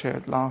Corcoran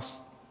shared last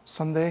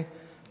Sunday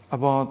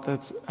about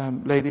that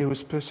lady who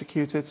was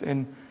persecuted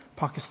in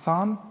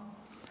Pakistan.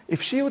 If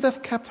she would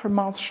have kept her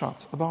mouth shut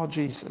about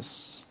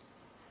Jesus,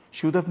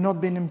 she would have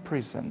not been in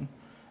prison,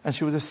 and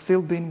she would have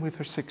still been with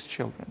her 6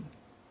 children.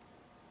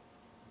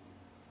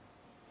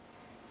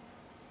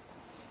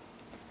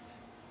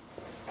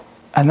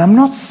 And I'm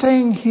not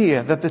saying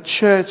here that the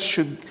church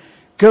should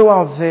go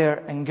out there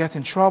and get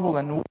in trouble,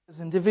 and we as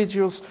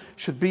individuals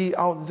should be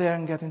out there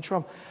and get in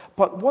trouble.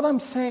 But what I'm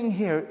saying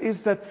here is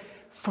that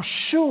for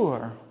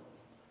sure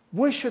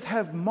we should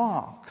have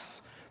marks.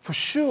 For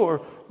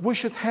sure we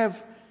should have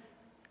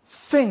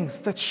things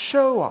that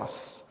show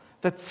us,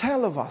 that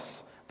tell of us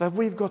that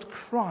we've got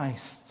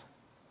Christ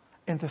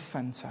in the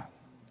center.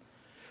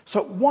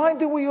 So why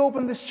do we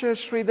open this church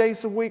 3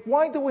 days a week?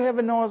 Why do we have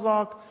a Noah's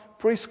Ark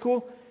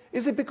preschool?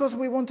 Is it because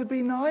we want to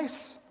be nice?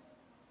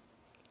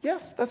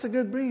 Yes, that's a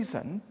good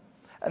reason.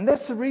 And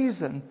that's the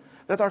reason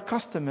that our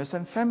customers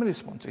and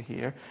families want to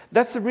hear.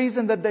 That's the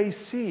reason that they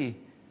see.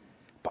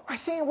 But I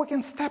think we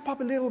can step up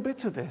a little bit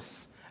to this.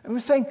 And we're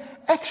saying,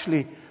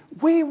 actually,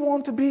 we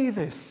want to be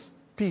this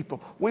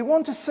people. We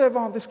want to serve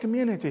out this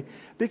community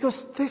because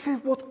this is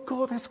what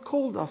God has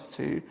called us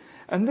to.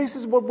 And this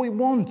is what we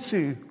want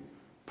to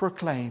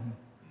proclaim,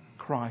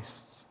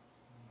 Christ.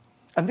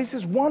 And this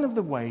is one of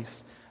the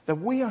ways that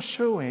we are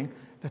showing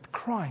that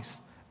Christ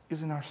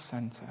is in our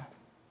center.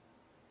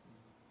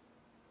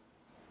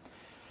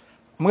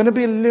 I'm going to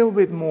be a little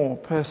bit more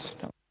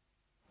personal.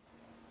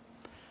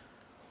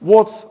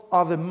 What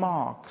are the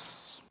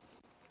marks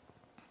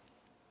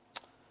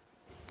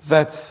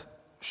that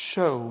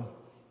show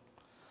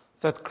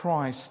that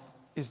Christ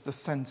is the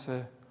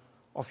center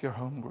of your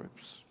home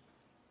groups?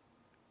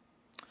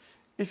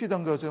 If you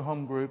don't go to a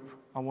home group,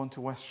 I want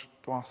to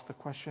ask the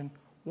question,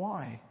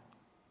 why?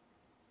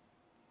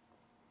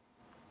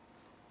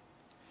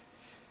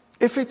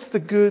 If it's the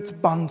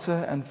good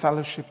banter and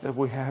fellowship that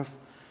we have,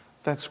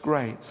 that's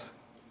great.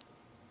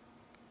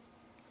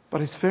 But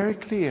it's very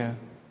clear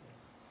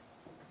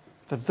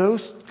that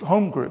those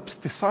home groups,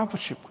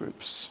 discipleship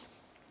groups,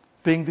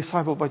 being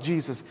discipled by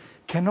Jesus,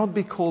 cannot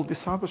be called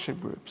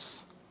discipleship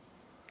groups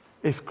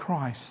if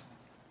Christ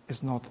is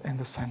not in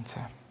the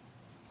center.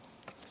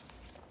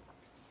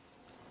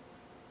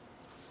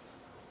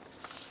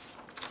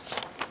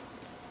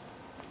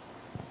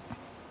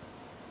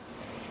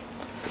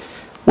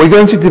 We're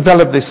going to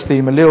develop this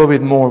theme a little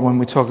bit more when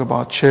we talk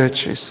about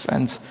churches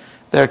and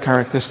their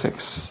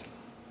characteristics.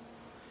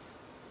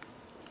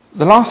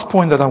 The last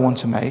point that I want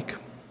to make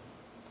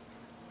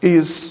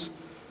is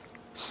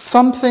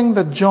something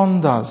that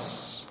John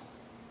does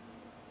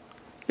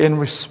in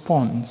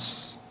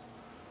response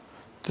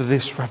to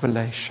this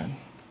revelation.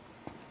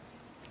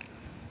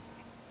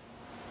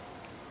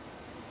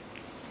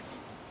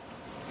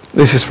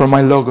 This is from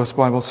my Logos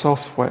Bible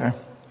software,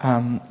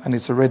 and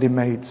it's a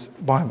ready-made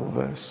Bible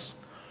verse.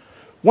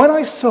 When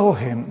I saw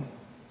him,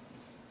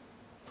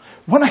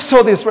 when I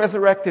saw this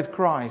resurrected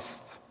Christ,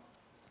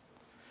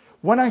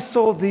 when I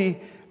saw the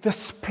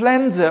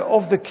splendor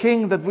of the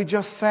King that we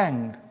just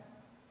sang,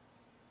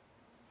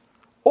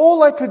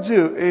 all I could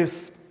do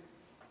is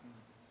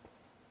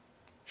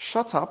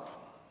shut up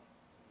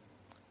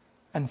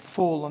and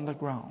fall on the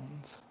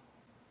ground.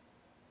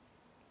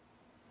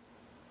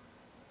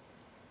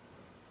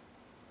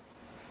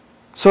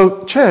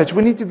 So, church,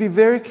 we need to be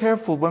very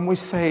careful when we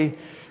say,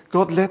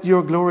 God, let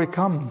your glory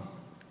come.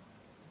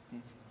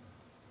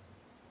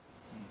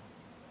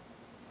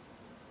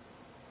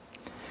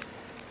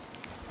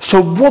 So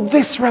what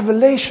this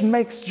revelation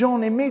makes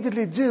John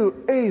immediately do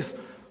is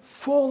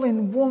fall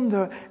in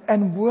wonder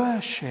and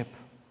worship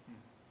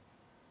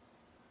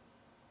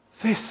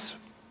this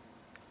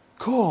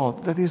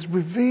God that is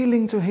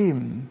revealing to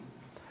him.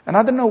 And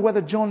I don't know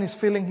whether John is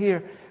feeling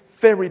here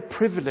very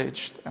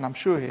privileged, and I'm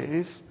sure he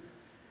is,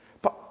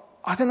 but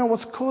I don't know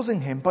what's causing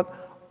him, but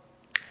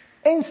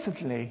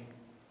instantly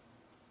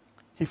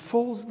he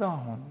falls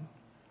down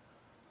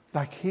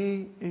like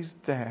he is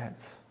dead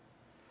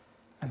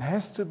and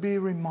has to be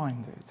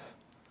reminded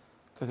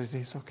that it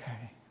is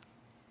okay.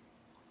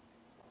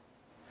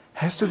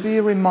 Has to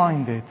be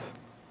reminded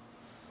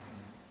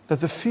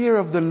that the fear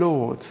of the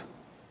Lord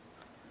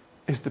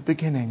is the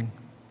beginning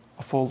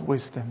of all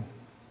wisdom.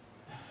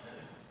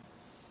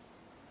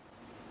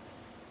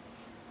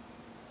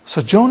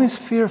 So John is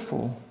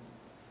fearful,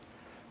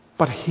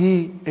 but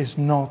he is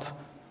not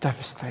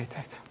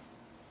devastated.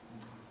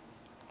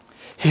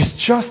 He's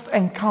just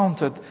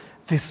encountered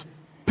this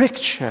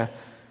picture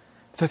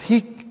that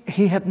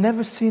he had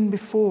never seen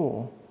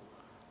before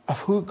of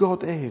who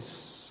God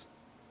is.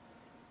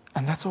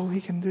 And that's all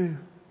he can do.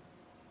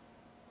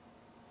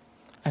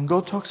 And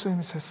God talks to him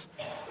and says,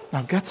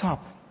 now get up.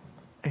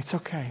 It's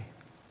okay.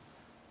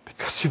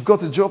 Because you've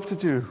got a job to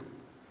do.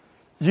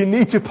 You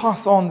need to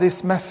pass on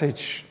this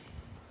message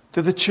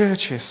to the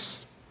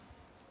churches.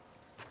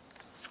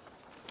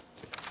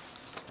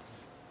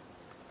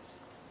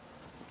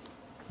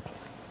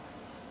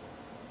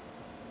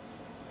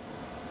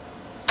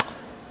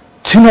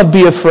 Do not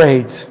be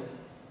afraid.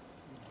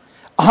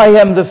 I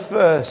am the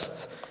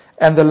first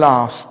and the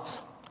last.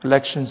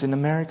 Elections in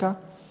America.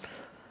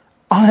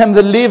 I am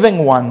the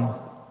living one.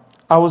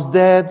 I was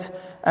dead,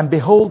 and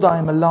behold, I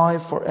am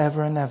alive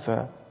forever and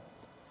ever.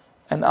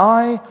 And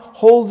I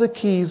hold the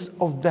keys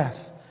of death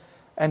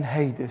and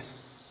Hades.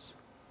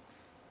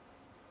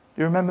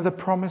 Do you remember the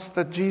promise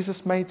that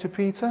Jesus made to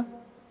Peter?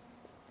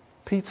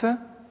 Peter,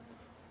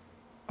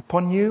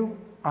 upon you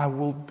I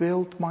will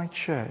build my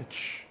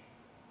church,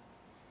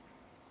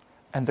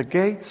 and the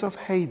gates of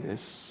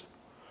Hades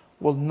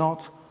will not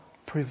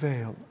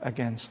prevail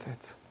against it.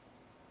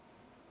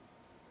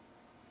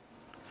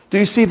 Do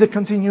you see the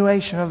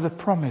continuation of the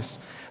promise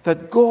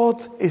that God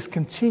is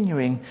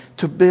continuing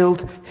to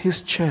build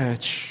His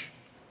church?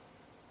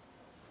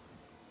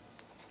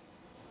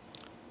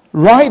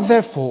 Write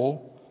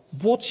therefore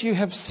what you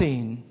have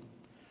seen,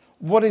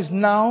 what is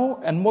now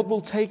and what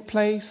will take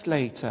place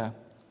later.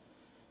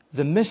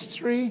 The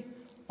mystery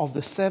of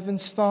the 7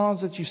 stars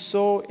that you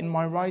saw in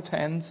my right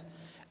hand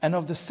and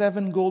of the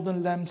 7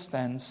 golden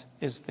lampstands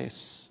is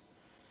this.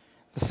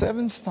 The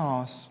 7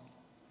 stars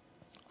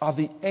are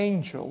the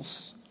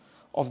angels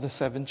of the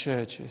 7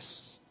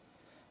 churches,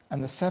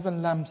 and the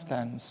 7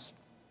 lampstands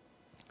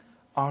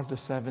are the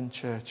 7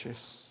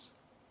 churches.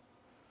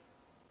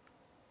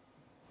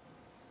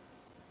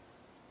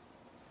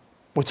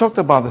 We talked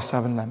about the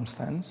 7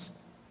 lampstands.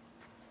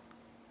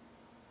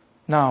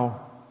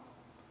 Now,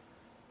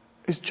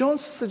 is John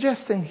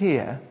suggesting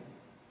here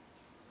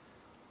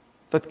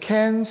that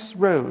Cairns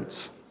Road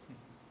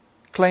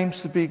claims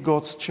to be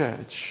God's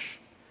church,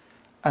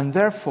 and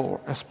therefore,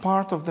 as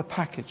part of the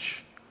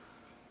package,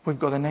 we've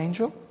got an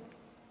angel?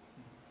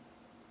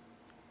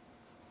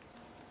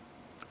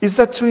 Is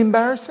that too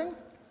embarrassing?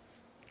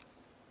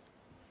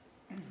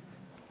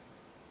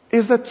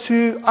 Is that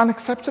too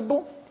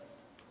unacceptable?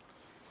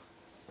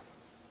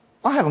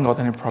 I haven't got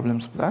any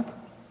problems with that.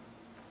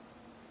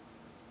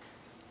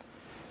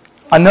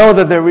 I know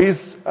that there is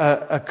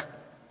a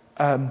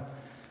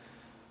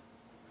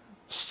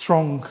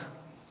strong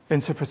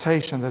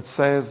interpretation that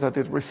says that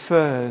it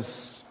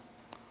refers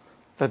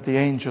that the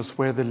angels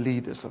were the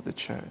leaders of the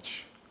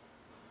church.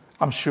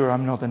 I'm sure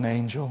I'm not an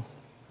angel.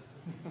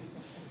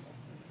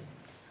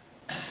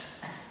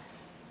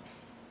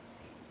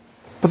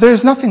 But there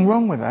is nothing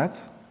wrong with that.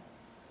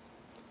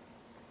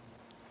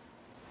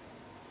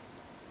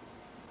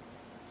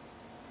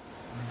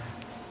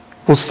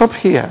 We'll stop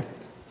here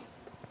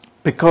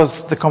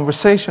because the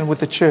conversation with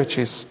the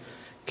churches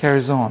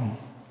carries on.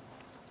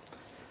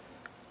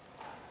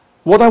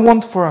 What I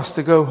want for us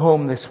to go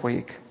home this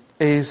week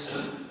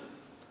is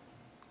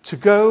to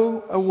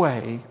go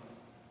away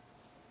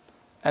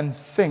and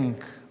think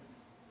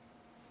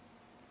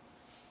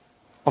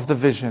of the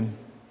vision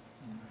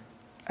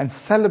and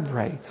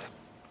celebrate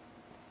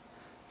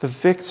the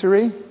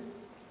victory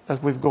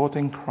that we've got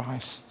in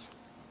Christ.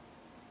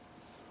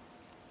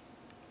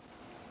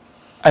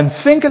 And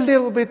think a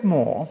little bit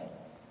more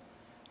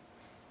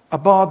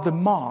about the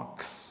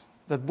marks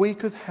that we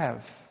could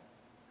have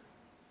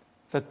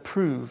that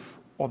prove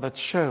or that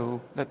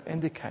show, that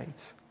indicate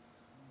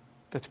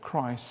that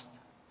Christ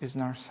is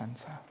in our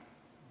center.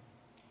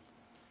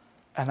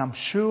 And I'm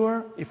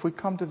sure if we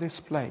come to this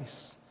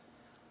place,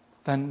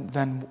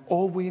 then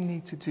all we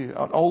need to do,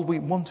 or all we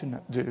want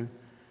to do,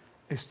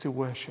 is to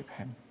worship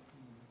Him.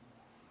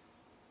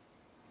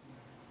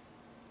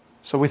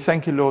 So we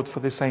thank you, Lord,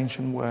 for this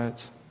ancient word.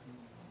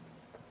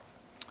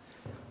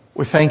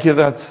 We thank you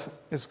that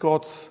it's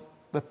got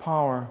the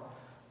power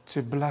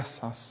to bless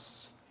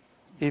us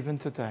even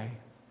today.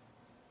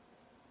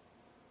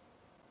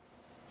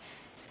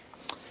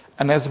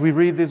 And as we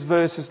read these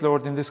verses,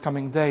 Lord, in these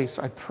coming days,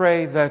 I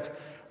pray that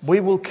we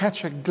will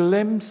catch a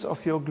glimpse of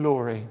your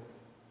glory.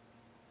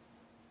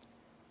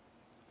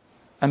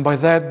 And by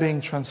that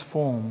being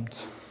transformed.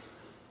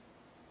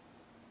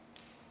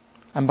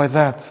 And by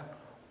that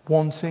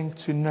wanting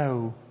to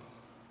know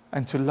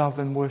and to love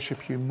and worship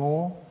you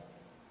more.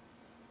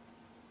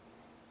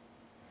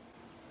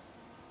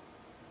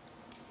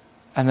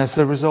 And as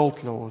a result,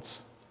 Lord,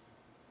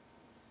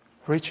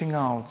 reaching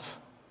out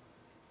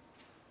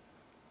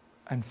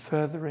and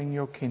furthering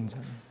your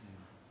kingdom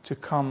to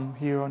come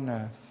here on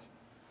earth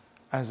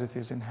as it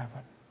is in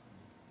heaven.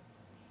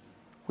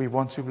 We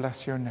want to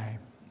bless your name.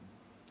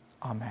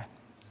 Amen.